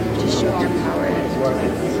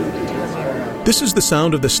This is the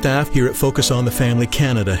sound of the staff here at Focus on the Family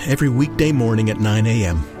Canada every weekday morning at 9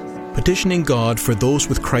 a.m. Petitioning God for those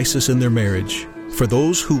with crisis in their marriage, for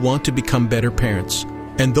those who want to become better parents,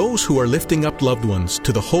 and those who are lifting up loved ones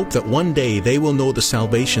to the hope that one day they will know the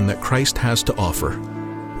salvation that Christ has to offer.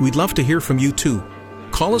 We'd love to hear from you too.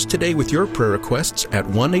 Call us today with your prayer requests at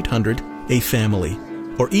 1-800-A-FAMILY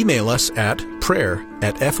or email us at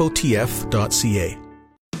prayer@fotf.ca.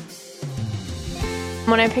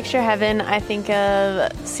 When I picture heaven, I think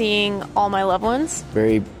of seeing all my loved ones.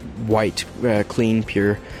 Very white, clean,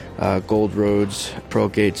 pure, gold roads, pearl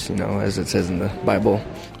gates, as it says in the Bible.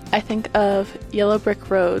 I think of yellow brick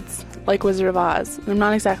roads, like Wizard of Oz. I'm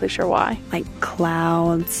not exactly sure why. Like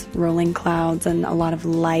clouds, rolling clouds, and a lot of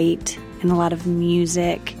light, and a lot of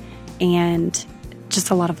music, and just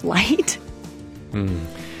a lot of light.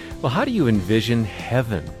 Well, how do you envision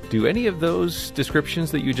heaven? Do any of those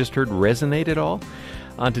descriptions that you just heard resonate at all?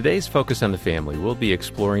 On today's Focus on the Family, we'll be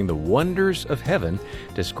exploring the wonders of heaven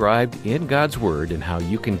described in God's Word and how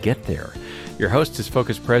you can get there. Your host is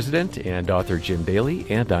Focus President and author Jim Daly,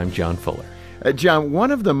 and I'm John Fuller. John,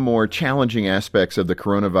 one of the more challenging aspects of the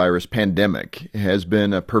coronavirus pandemic has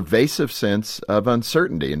been a pervasive sense of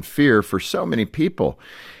uncertainty and fear for so many people.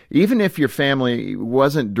 Even if your family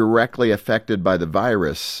wasn't directly affected by the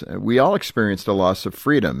virus, we all experienced a loss of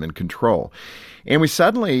freedom and control. And we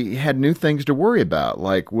suddenly had new things to worry about,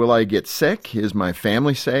 like, will I get sick? Is my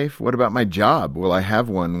family safe? What about my job? Will I have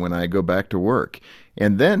one when I go back to work?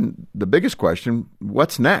 And then the biggest question,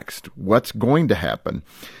 what's next? What's going to happen?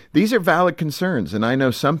 These are valid concerns, and I know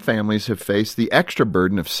some families have faced the extra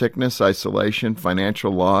burden of sickness, isolation,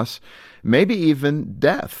 financial loss, maybe even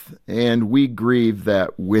death, and we grieve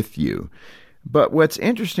that with you. But what's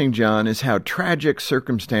interesting, John, is how tragic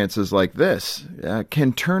circumstances like this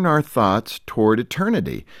can turn our thoughts toward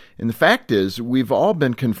eternity. And the fact is, we've all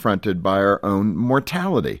been confronted by our own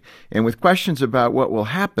mortality, and with questions about what will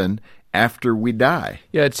happen after we die.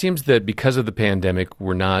 Yeah, it seems that because of the pandemic,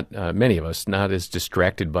 we're not, many of us, not as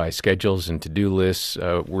distracted by schedules and to-do lists.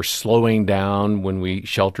 We're slowing down when we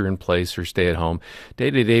shelter in place or stay at home.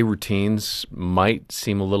 Day-to-day routines might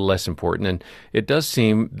seem a little less important, and it does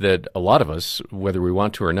seem that a lot of us, whether we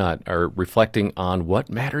want to or not, are reflecting on what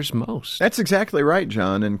matters most. That's exactly right,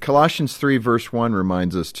 John. And Colossians 3, verse 1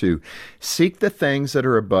 reminds us to seek the things that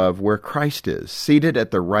are above where Christ is, seated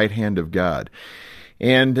at the right hand of God.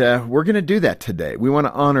 And we're going to do that today. We want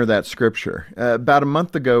to honor that scripture. About a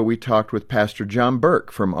month ago, we talked with Pastor John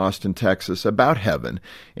Burke from Austin, Texas, about heaven.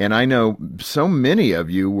 And I know so many of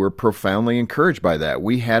you were profoundly encouraged by that.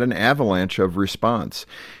 We had an avalanche of response.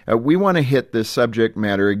 We want to hit this subject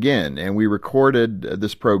matter again. And we recorded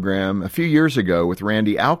this program a few years ago with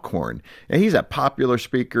Randy Alcorn. And he's a popular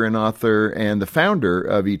speaker and author and the founder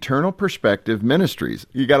of Eternal Perspective Ministries.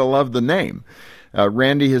 You got to love the name.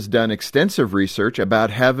 Randy has done extensive research about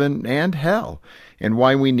heaven and hell and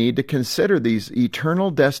why we need to consider these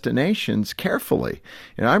eternal destinations carefully.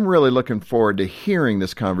 And I'm really looking forward to hearing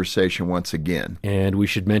this conversation once again. And we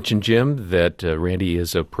should mention, Jim, that Randy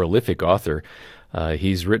is a prolific author.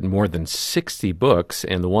 He's written more than 60 books,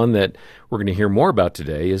 and the one that we're going to hear more about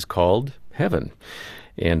today is called Heaven.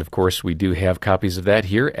 And, of course, we do have copies of that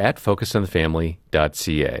here at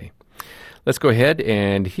focusonthefamily.ca. Let's go ahead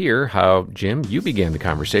and hear how, Jim, you began the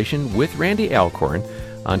conversation with Randy Alcorn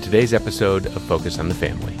on today's episode of Focus on the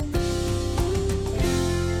Family.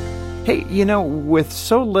 Hey, with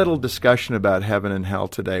so little discussion about heaven and hell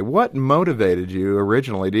today, what motivated you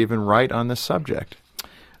originally to even write on this subject?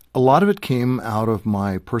 A lot of it came out of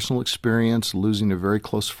my personal experience losing a very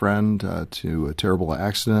close friend to a terrible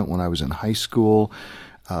accident when I was in high school.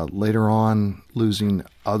 Later on, losing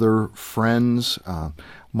other friends.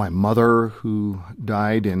 My mother, who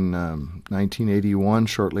died in 1981,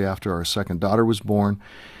 shortly after our second daughter was born.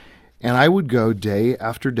 And I would go day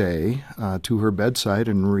after day to her bedside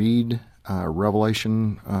and read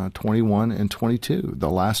Revelation 21 and 22, the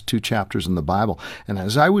last two chapters in the Bible. And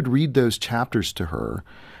as I would read those chapters to her,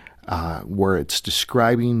 where it's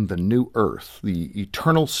describing the new earth, the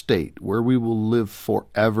eternal state where we will live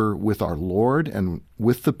forever with our Lord and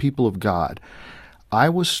with the people of God, I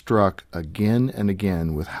was struck again and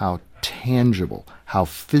again with how tangible, how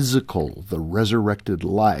physical the resurrected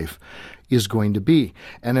life is going to be.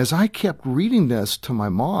 And as I kept reading this to my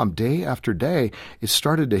mom day after day, it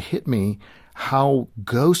started to hit me how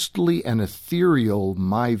ghostly and ethereal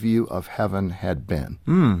my view of heaven had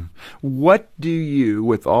been. What do you,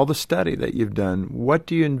 with all the study that you've done, what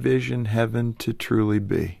do you envision heaven to truly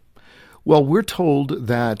be? Well, we're told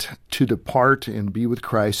that to depart and be with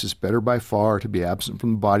Christ is better by far, to be absent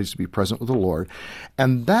from the body is to be present with the Lord.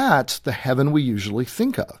 And that's the heaven we usually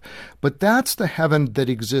think of. But that's the heaven that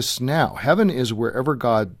exists now. Heaven is wherever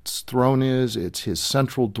God's throne is. It's his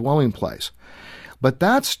central dwelling place. But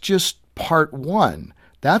that's just part one.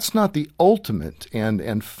 That's not the ultimate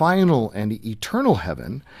and final and eternal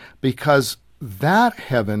heaven, because that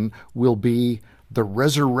heaven will be the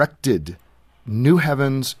resurrected new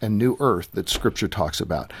heavens and new earth that Scripture talks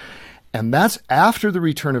about. And that's after the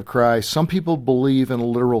return of Christ. Some people believe in a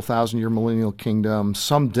literal 1,000-year millennial kingdom.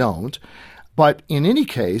 Some don't. But in any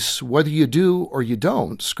case, whether you do or you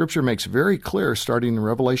don't, Scripture makes very clear, starting in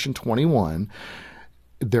Revelation 21,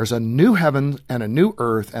 there's a new heaven and a new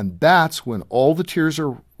earth, and that's when all the tears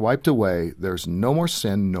are wiped away. There's no more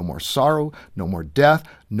sin, no more sorrow, no more death,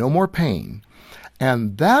 no more pain.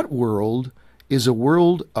 And that world is a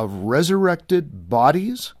world of resurrected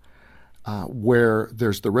bodies, where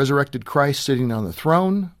there's the resurrected Christ sitting on the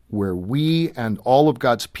throne, where we and all of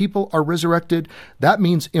God's people are resurrected. That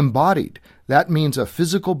means embodied. That means a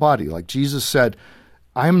physical body. Like Jesus said,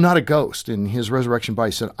 I am not a ghost. In his resurrection body,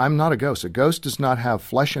 he said, I'm not a ghost. A ghost does not have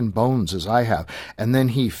flesh and bones as I have. And then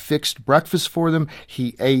he fixed breakfast for them.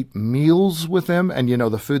 He ate meals with them. And,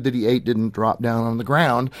 the food that he ate didn't drop down on the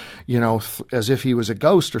ground, as if he was a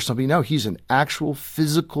ghost or something. No, he's an actual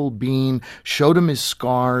physical being, showed him his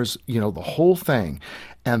scars, the whole thing.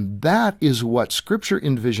 And that is what Scripture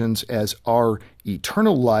envisions as our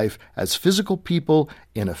eternal life as physical people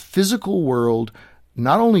in a physical world,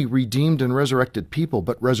 not only redeemed and resurrected people,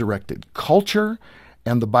 but resurrected culture.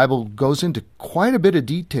 And the Bible goes into quite a bit of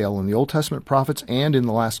detail in the Old Testament prophets and in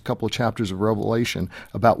the last couple of chapters of Revelation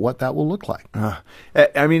about what that will look like.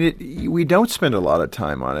 We don't spend a lot of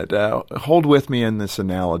time on it. Hold with me in this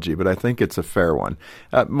analogy, but I think it's a fair one.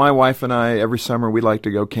 My wife and I, every summer, we like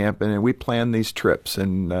to go camping, and we plan these trips.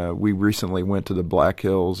 And we recently went to the Black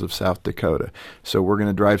Hills of South Dakota. So we're going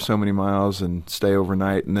to drive so many miles and stay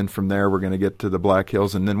overnight, and then from there we're going to get to the Black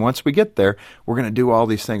Hills. And then once we get there, we're going to do all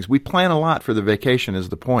these things. We plan a lot for the vacation, is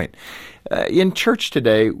the point. In church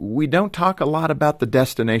today, we don't talk a lot about the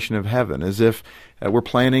destination of heaven, as if we're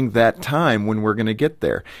planning that time when we're going to get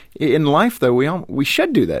there. In life, though, we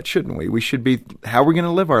should do that, shouldn't we? We should be, how are we going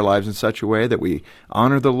to live our lives in such a way that we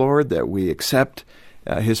honor the Lord, that we accept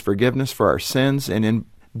his forgiveness for our sins, and in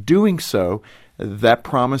doing so, that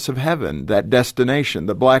promise of heaven, that destination,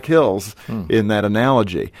 the Black Hills in that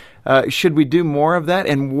analogy. Should we do more of that?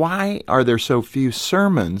 And why are there so few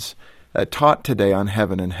sermons taught today on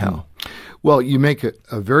heaven and hell? Well, you make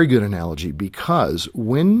a very good analogy, because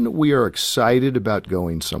when we are excited about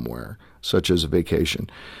going somewhere, such as a vacation,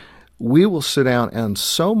 we will sit down, and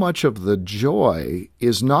so much of the joy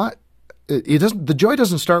is not, the joy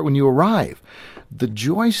doesn't start when you arrive. The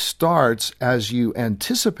joy starts as you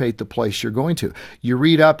anticipate the place you're going to. You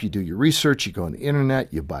read up, you do your research, you go on the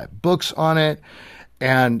internet, you buy books on it,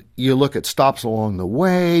 and you look at stops along the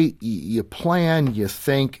way, you plan, you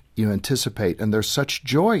think, you anticipate, and there's such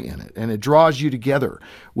joy in it. And it draws you together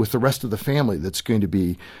with the rest of the family that's going to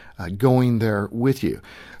be going there with you.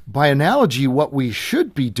 By analogy, what we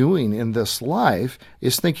should be doing in this life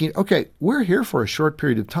is thinking, okay, we're here for a short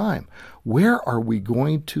period of time. Where are we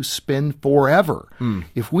going to spend forever?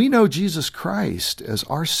 If we know Jesus Christ as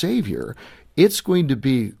our Savior, it's going to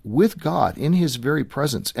be with God in his very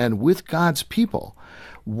presence and with God's people.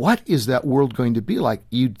 What is that world going to be like?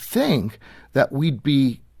 You'd think that we'd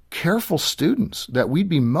be careful students, that we'd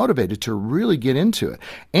be motivated to really get into it.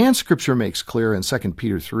 And Scripture makes clear in 2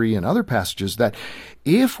 Peter 3 and other passages that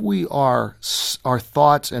if our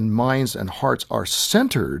thoughts and minds and hearts are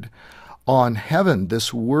centered on heaven,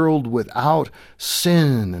 this world without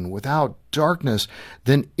sin and without darkness,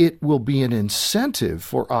 then it will be an incentive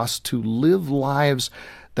for us to live lives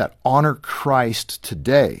that honor Christ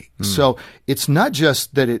today. So it's not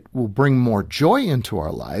just that it will bring more joy into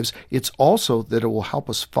our lives, it's also that it will help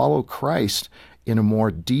us follow Christ in a more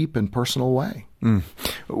deep and personal way.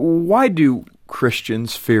 Why do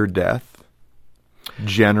Christians fear death,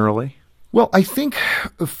 generally? Well, I think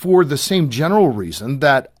for the same general reason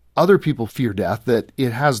that other people fear death, that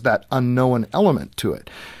it has that unknown element to it.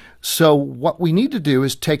 So what we need to do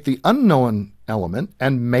is take the unknown element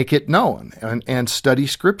and make it known, and study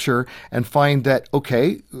Scripture and find that,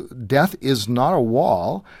 okay, death is not a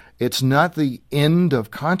wall. It's not the end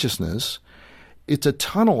of consciousness. It's a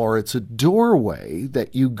tunnel, or it's a doorway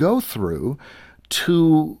that you go through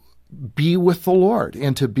to be with the Lord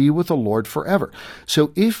and to be with the Lord forever.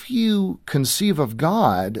 So if you conceive of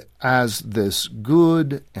God as this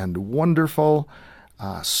good and wonderful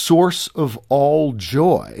source of all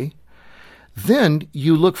joy, then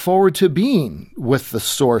you look forward to being with the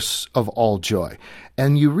source of all joy.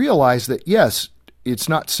 And you realize that, yes, it's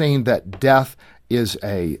not saying that death is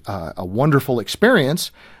a wonderful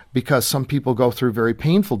experience, because some people go through very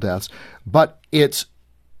painful deaths, but it's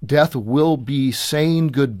death will be saying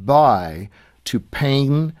goodbye to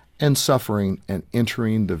pain and suffering and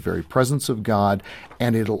entering the very presence of God,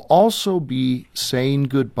 and it'll also be saying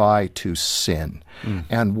goodbye to sin.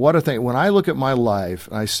 And what a thing. When I look at my life,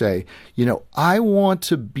 I say, I want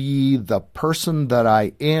to be the person that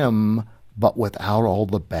I am, but without all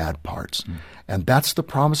the bad parts. And that's the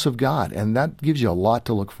promise of God, and that gives you a lot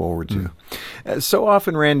to look forward to. So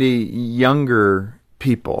often, Randy, younger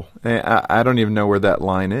people, I don't even know where that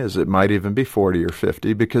line is. It might even be 40 or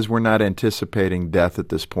 50, because we're not anticipating death at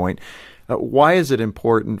this point. Why is it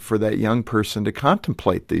important for that young person to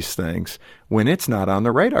contemplate these things when it's not on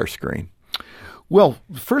the radar screen? Well,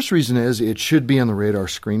 the first reason is it should be on the radar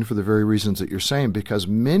screen for the very reasons that you're saying, because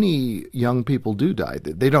many young people do die.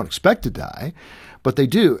 They don't expect to die, but they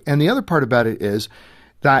do. And the other part about it is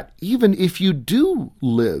that even if you do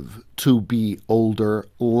live to be older,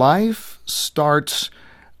 life starts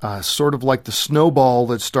sort of like the snowball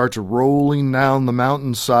that starts rolling down the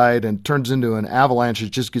mountainside and turns into an avalanche. It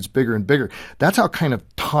just gets bigger and bigger. That's how kind of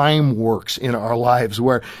time works in our lives,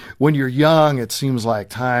 where when you're young, it seems like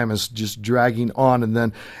time is just dragging on. And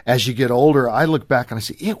then as you get older, I look back and I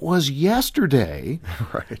say, it was yesterday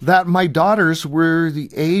that my daughters were the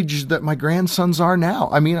age that my grandsons are now.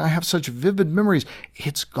 I mean, I have such vivid memories.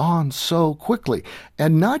 It's gone so quickly.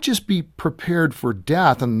 And not just be prepared for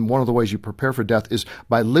death. And one of the ways you prepare for death is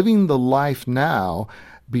by living the life now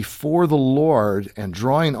before the Lord and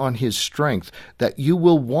drawing on His strength that you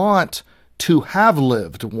will want to have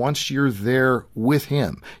lived once you're there with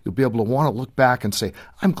Him. You'll be able to want to look back and say,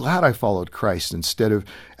 I'm glad I followed Christ, instead of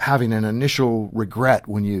having an initial regret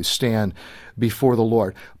when you stand before the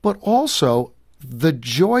Lord. But also the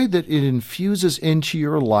joy that it infuses into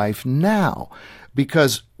your life now.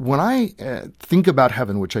 Because when I think about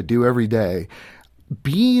heaven, which I do every day,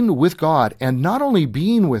 being with God, and not only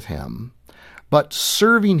being with Him, but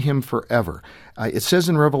serving Him forever. It says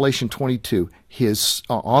in Revelation 22,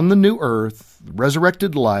 on the new earth,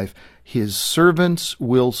 resurrected life, His servants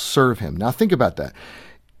will serve Him. Now think about that.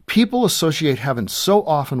 People associate heaven so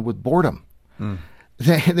often with boredom.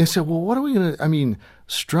 They say, well, what are we going to,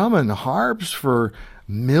 strumming harps for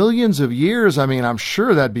millions of years. I'm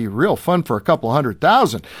sure that'd be real fun for a couple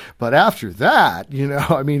 100,000. But after that,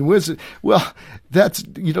 that's,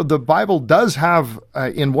 the Bible does have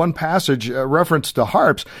in one passage a reference to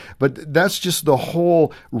harps, but that's just the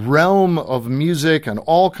whole realm of music and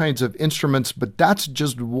all kinds of instruments. But that's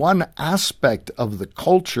just one aspect of the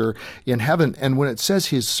culture in heaven. And when it says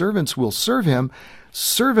His servants will serve Him,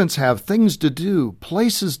 servants have things to do,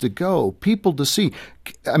 places to go, people to see.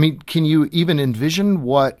 Can you even envision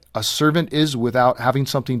what a servant is without having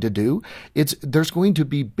something to do? There's going to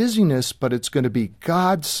be busyness, but it's going to be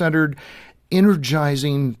God-centered,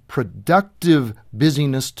 energizing, productive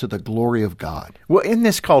busyness to the glory of God. Well, in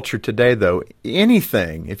this culture today, though,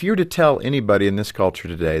 if you were to tell anybody in this culture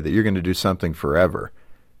today that you're going to do something forever,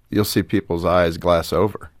 you'll see people's eyes glass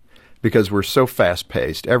over, because we're so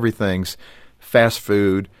fast-paced. Everything's fast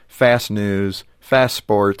food, fast news, fast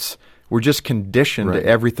sports. We're just conditioned to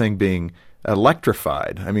everything being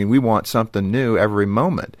electrified. We want something new every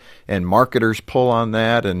moment, and marketers pull on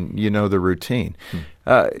that, and the routine.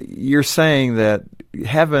 You're saying that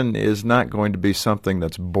heaven is not going to be something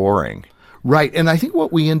that's boring. Right, and I think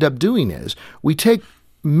what we end up doing is we take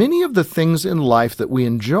many of the things in life that we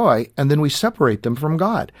enjoy, and then we separate them from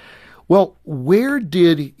God. Well, where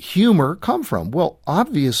did humor come from? Well,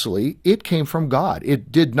 obviously, it came from God.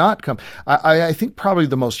 It did not come. I think probably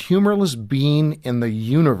the most humorless being in the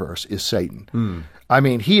universe is Satan.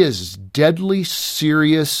 He is deadly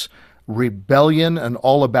serious, rebellion, and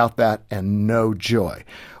all about that, and no joy.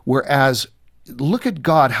 Whereas, look at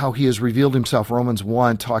God, how He has revealed Himself. Romans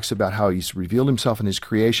 1 talks about how He's revealed Himself in His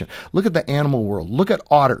creation. Look at the animal world. Look at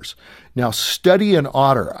otters. Now, study an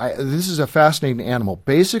otter. This is a fascinating animal.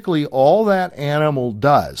 Basically, all that animal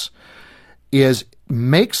does is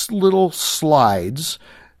makes little slides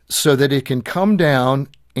so that it can come down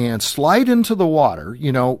and slide into the water.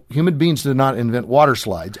 Human beings did not invent water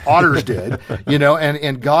slides. Otters did,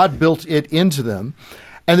 and God built it into them.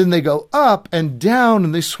 And then they go up and down,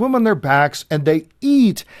 and they swim on their backs, and they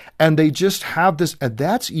eat, and they just have this, and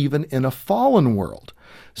that's even in a fallen world.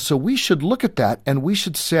 So we should look at that, and we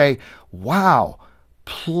should say, wow,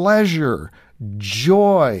 pleasure,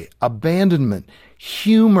 joy, abandonment,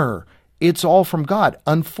 humor, It's all from God.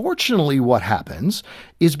 Unfortunately, what happens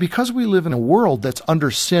is because we live in a world that's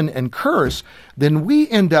under sin and curse, then we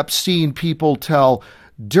end up seeing people tell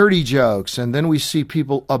dirty jokes, and then we see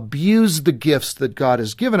people abuse the gifts that God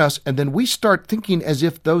has given us, and then we start thinking as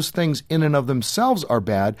if those things in and of themselves are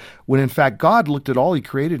bad, when in fact God looked at all He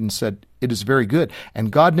created and said, it is very good.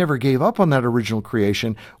 And God never gave up on that original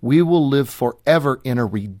creation. We will live forever in a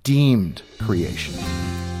redeemed creation.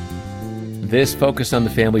 This Focus on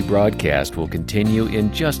the Family broadcast will continue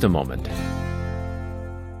in just a moment.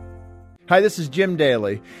 Hi, this is Jim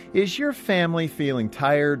Daly. Is your family feeling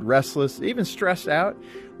tired, restless, even stressed out?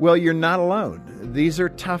 Well, you're not alone. These are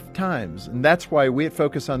tough times, and that's why we at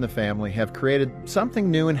Focus on the Family have created something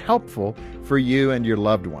new and helpful for you and your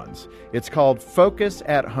loved ones. It's called Focus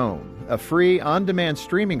at Home, a free on-demand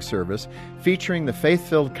streaming service featuring the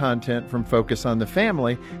faith-filled content from Focus on the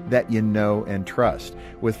Family that you know and trust.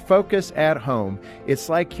 With Focus at Home, it's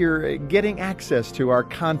like you're getting access to our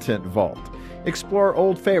content vault. Explore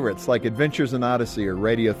old favorites like Adventures in Odyssey or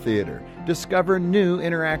Radio Theater. Discover new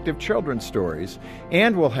interactive children's stories.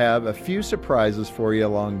 And we'll have a few surprises for you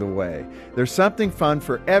along the way. There's something fun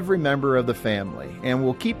for every member of the family. And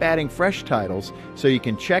we'll keep adding fresh titles so you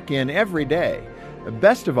can check in every day.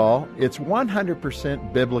 Best of all, it's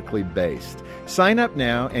 100% biblically based. Sign up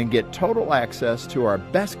now and get total access to our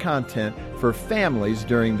best content for families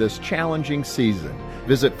during this challenging season.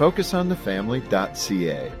 Visit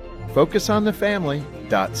FocusOnTheFamily.ca.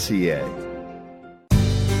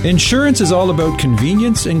 FocusOnTheFamily.ca. Insurance is all about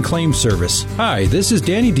convenience and claim service. Hi, this is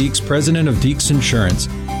Danny Deeks, president of Deeks Insurance.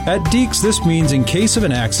 At Deeks, this means in case of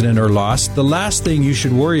an accident or loss, the last thing you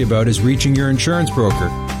should worry about is reaching your insurance broker.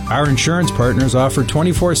 Our insurance partners offer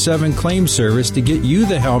 24/7 claim service to get you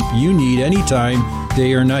the help you need anytime,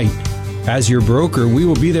 day or night. As your broker, we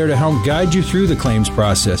will be there to help guide you through the claims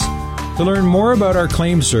process. To learn more about our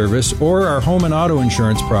claim service or our home and auto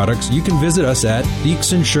insurance products, you can visit us at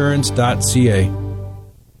deeksinsurance.ca.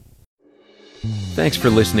 Thanks for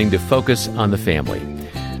listening to Focus on the Family.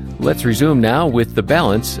 Let's resume now with the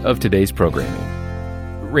balance of today's programming.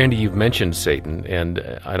 Randy, you've mentioned Satan, and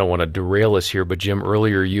I don't want to derail us here, but Jim,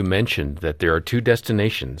 earlier you mentioned that there are two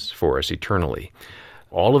destinations for us eternally.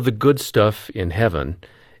 All of the good stuff in heaven,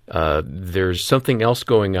 there's something else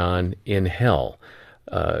going on in hell.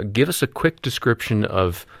 Give us a quick description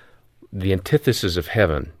of the antithesis of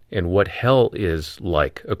heaven and what hell is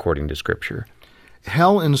like according to Scripture.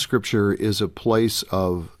 Hell in Scripture is a place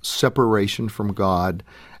of separation from God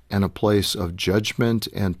and a place of judgment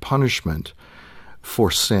and punishment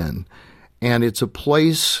for sin. And it's a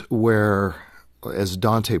place where, as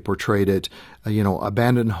Dante portrayed it,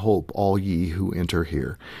 abandon hope, all ye who enter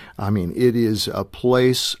here. I mean, it is a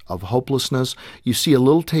place of hopelessness. You see a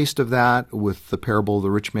little taste of that with the parable of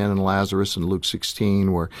the rich man and Lazarus in Luke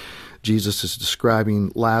 16, where Jesus is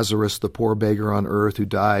describing Lazarus, the poor beggar on earth who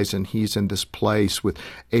dies, and he's in this place with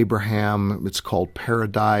Abraham. It's called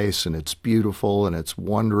paradise, and it's beautiful, and it's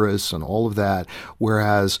wondrous, and all of that.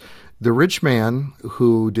 Whereas the rich man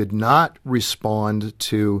who did not respond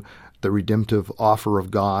to the redemptive offer of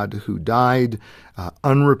God, who died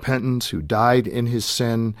unrepentant, who died in his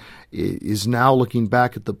sin, is now looking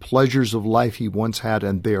back at the pleasures of life he once had,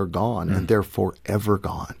 and they are gone, and they're forever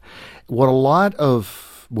gone.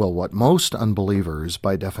 What most unbelievers,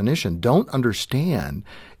 by definition, don't understand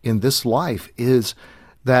in this life is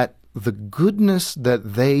that the goodness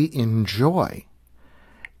that they enjoy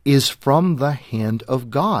is from the hand of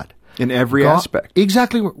God. In every aspect.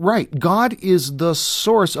 Exactly right. God is the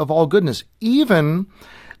source of all goodness. Even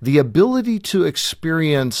the ability to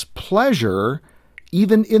experience pleasure,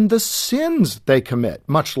 even in the sins they commit,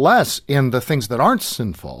 much less in the things that aren't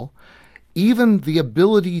sinful, even the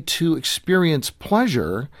ability to experience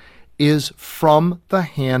pleasure is from the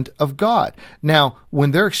hand of God. Now,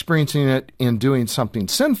 when they're experiencing it in doing something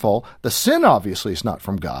sinful, the sin obviously is not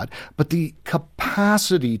from God, but the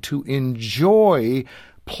capacity to enjoy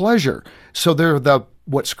pleasure. So they're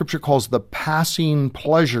what Scripture calls the passing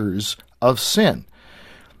pleasures of sin.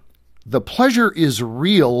 The pleasure is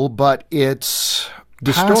real, but it's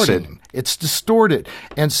distorted. Passing. It's distorted.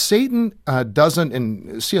 And Satan doesn't,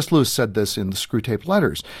 and C.S. Lewis said this in the Screwtape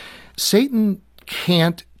Letters, Satan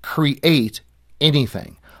can't create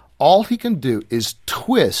anything. All he can do is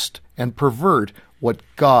twist and pervert what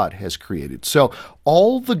God has created. So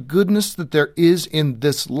all the goodness that there is in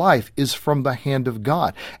this life is from the hand of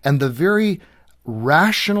God. And the very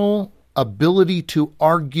rational ability to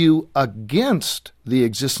argue against the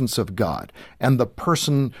existence of God and the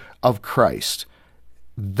person of Christ,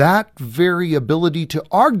 that very ability to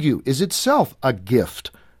argue is itself a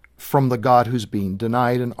gift from the God who's being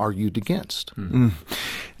denied and argued against.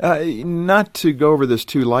 Not to go over this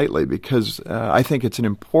too lightly, because I think it's an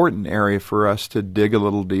important area for us to dig a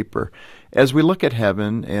little deeper. As we look at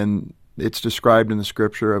heaven, and it's described in the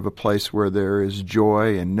Scripture of a place where there is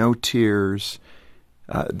joy and no tears,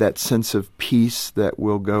 that sense of peace that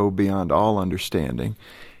will go beyond all understanding.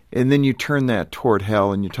 And then you turn that toward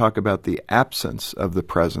hell and you talk about the absence of the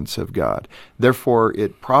presence of God. Therefore,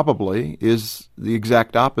 it probably is the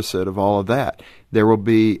exact opposite of all of that. There will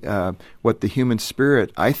be what the human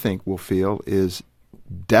spirit, I think, will feel is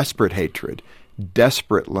desperate hatred,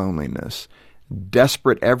 desperate loneliness,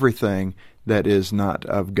 desperate everything that is not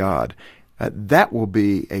of God. That will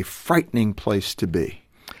be a frightening place to be.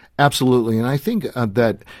 Absolutely. And I think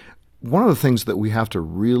that one of the things that we have to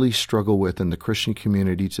really struggle with in the Christian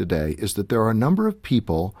community today is that there are a number of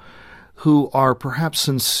people who are perhaps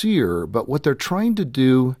sincere, but what they're trying to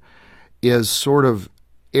do is sort of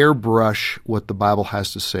airbrush what the Bible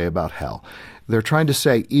has to say about hell. They're trying to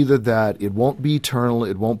say either that it won't be eternal,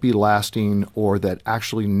 it won't be lasting, or that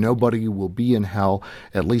actually nobody will be in hell,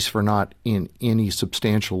 at least for not in any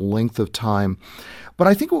substantial length of time. But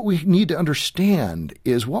I think what we need to understand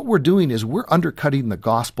is what we're doing is we're undercutting the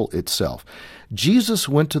gospel itself. Jesus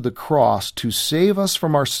went to the cross to save us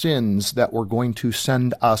from our sins that were going to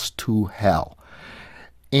send us to hell.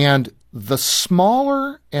 And the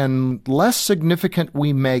smaller and less significant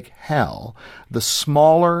we make hell, the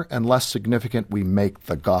smaller and less significant we make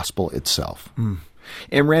the gospel itself.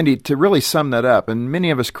 And Randy, to really sum that up, and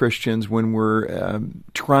many of us Christians, when we're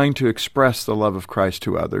trying to express the love of Christ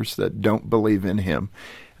to others that don't believe in Him,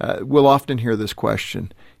 we'll often hear this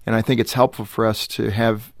question. And I think it's helpful for us to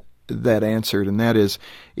have that answered, and that is,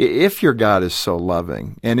 if your God is so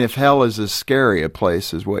loving, and if hell is as scary a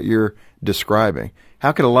place as what you're describing,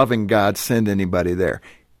 how could a loving God send anybody there?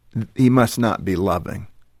 He must not be loving.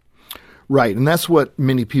 Right, and that's what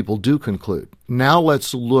many people do conclude. Now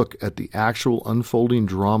let's look at the actual unfolding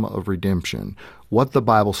drama of redemption, what the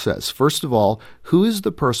Bible says. First of all, who is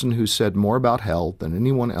the person who said more about hell than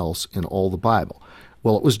anyone else in all the Bible?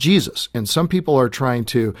 Well, it was Jesus, and some people are trying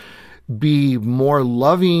to be more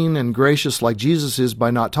loving and gracious like Jesus is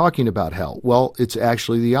by not talking about hell. Well, it's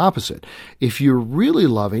actually the opposite. If you're really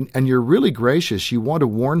loving and you're really gracious, you want to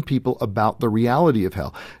warn people about the reality of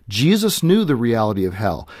hell. Jesus knew the reality of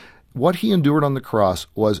hell. What he endured on the cross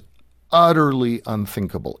was utterly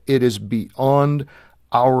unthinkable. It is beyond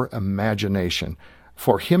our imagination.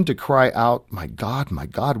 For him to cry out, my God,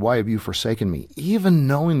 why have you forsaken me?" Even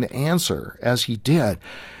knowing the answer as he did,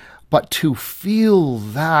 but to feel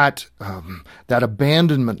that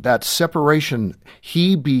abandonment, that separation,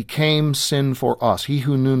 he became sin for us, he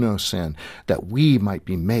who knew no sin, that we might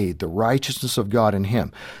be made the righteousness of God in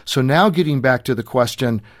him. So now getting back to the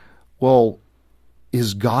question, well,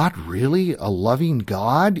 is God really a loving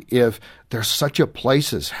God if there's such a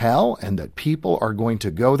place as hell and that people are going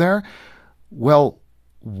to go there? Well,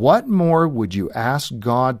 what more would you ask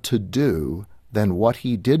God to do than what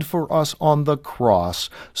he did for us on the cross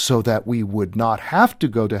so that we would not have to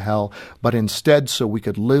go to hell, but instead so we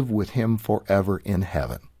could live with him forever in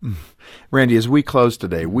heaven? Randy, as we close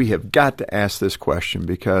today, we have got to ask this question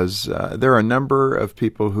because there are a number of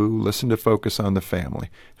people who listen to Focus on the Family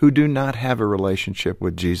who do not have a relationship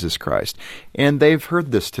with Jesus Christ. And they've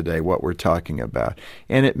heard this today, what we're talking about.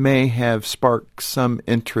 And it may have sparked some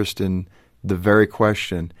interest in the very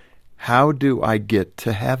question, how do I get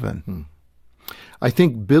to heaven? I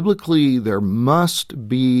think biblically there must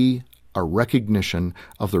be a recognition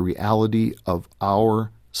of the reality of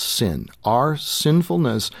our sin, our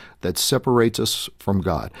sinfulness that separates us from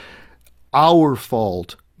God. Our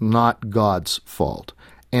fault, not God's fault.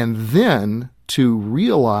 And then to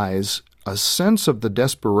realize a sense of the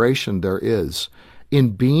desperation there is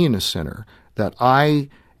in being a sinner, that I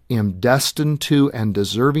am destined to and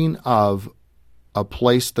deserving of a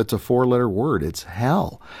place that's a four-letter word. It's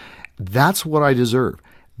hell. That's what I deserve.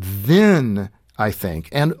 Then, I think,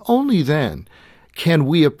 and only then, can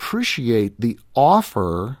we appreciate the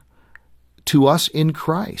offer to us in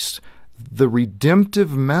Christ, the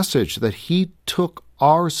redemptive message that he took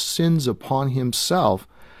our sins upon himself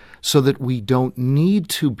so that we don't need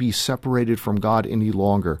to be separated from God any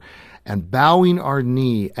longer. And bowing our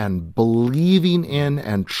knee and believing in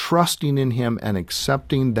and trusting in him and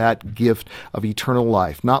accepting that gift of eternal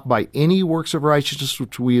life, not by any works of righteousness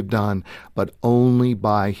which we have done, but only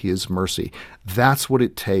by his mercy. That's what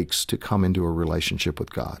it takes to come into a relationship with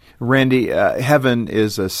God. Randy, heaven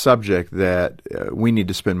is a subject that we need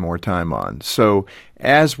to spend more time on. So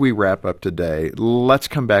as we wrap up today, let's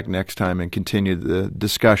come back next time and continue the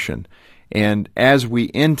discussion. And as we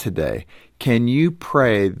end today, can you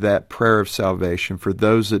pray that prayer of salvation for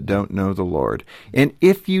those that don't know the Lord? And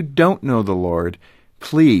if you don't know the Lord,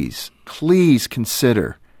 please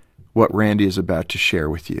consider what Randy is about to share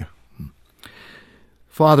with you.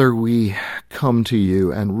 Father, we come to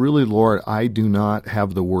you, and really, Lord, I do not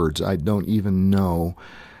have the words. I don't even know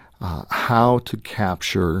how to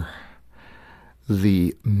capture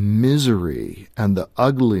the misery and the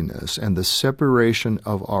ugliness and the separation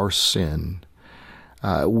of our sin.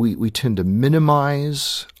 We tend to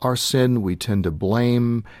minimize our sin. We tend to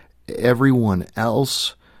blame everyone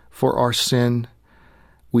else for our sin.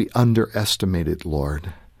 We underestimate it,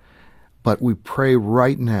 Lord. But we pray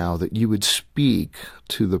right now that you would speak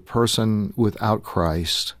to the person without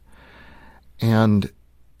Christ and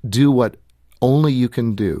do what only you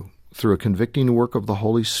can do through a convicting work of the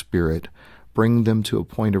Holy Spirit. Bring them to a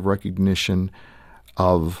point of recognition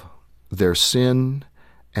of their sin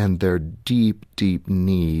and their deep, deep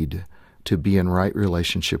need to be in right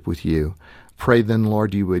relationship with you. Pray then,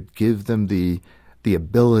 Lord, you would give them the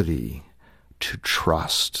ability to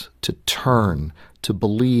trust, to turn, to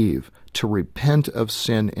believe, to repent of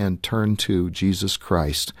sin and turn to Jesus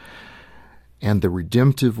Christ and the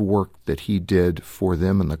redemptive work that he did for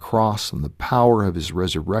them on the cross and the power of his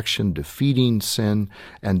resurrection, defeating sin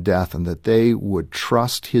and death, and that they would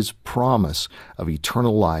trust his promise of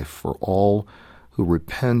eternal life for all who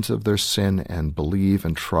repent of their sin and believe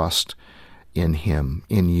and trust in him,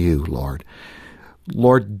 in you, Lord.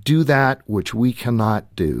 Lord, do that which we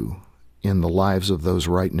cannot do in the lives of those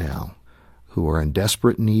right now who are in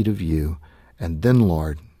desperate need of you. And then,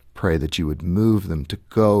 Lord, pray that you would move them to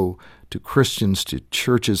go to Christians, to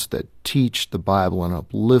churches that teach the Bible and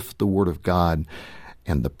uplift the Word of God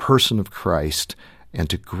and the person of Christ, and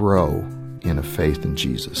to grow in a faith in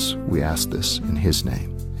Jesus. We ask this in his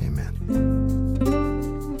name. Amen.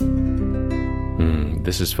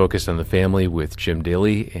 This is Focused on the Family with Jim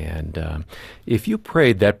Daly, and if you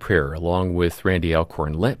prayed that prayer along with Randy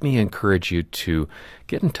Alcorn, let me encourage you to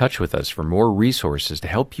get in touch with us for more resources to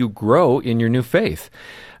help you grow in your new faith.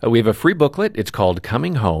 We have a free booklet. It's called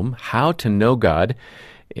Coming Home, How to Know God,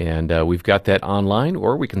 and we've got that online,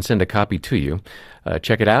 or we can send a copy to you.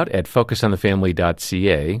 Check it out at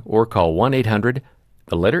focusonthefamily.ca or call 1-800,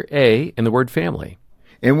 the letter A, and the word family.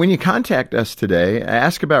 And when you contact us today,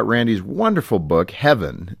 ask about Randy's wonderful book,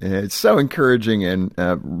 Heaven. It's so encouraging and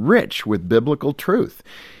rich with biblical truth.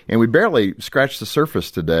 And we barely scratched the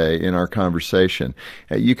surface today in our conversation.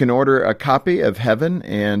 You can order a copy of Heaven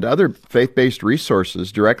and other faith-based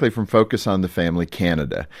resources directly from Focus on the Family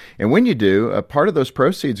Canada. And when you do, a part of those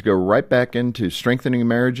proceeds go right back into strengthening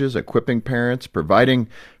marriages, equipping parents, providing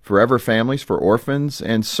forever families for orphans,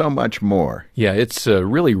 and so much more. Yeah, it's a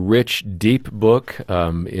really rich, deep book.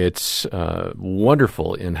 It's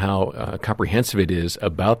wonderful in how comprehensive it is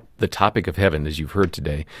about the topic of heaven, as you've heard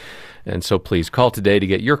today. And so please call today to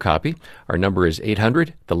get your copy. Our number is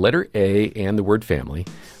 800, the letter A, and the word family,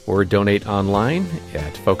 or donate online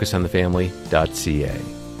at focusonthefamily.ca.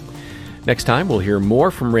 Next time, we'll hear more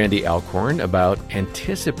from Randy Alcorn about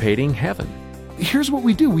anticipating heaven. Here's what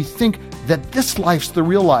we do. We think that this life's the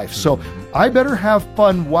real life, so I better have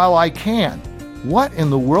fun while I can. What in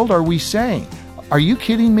the world are we saying? Are you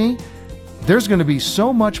kidding me? There's going to be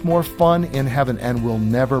so much more fun in heaven, and we'll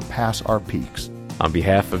never pass our peaks. On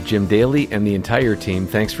behalf of Jim Daly and the entire team,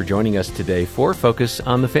 thanks for joining us today for Focus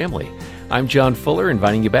on the Family. I'm John Fuller,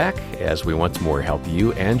 inviting you back as we once more help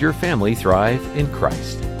you and your family thrive in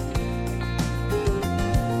Christ.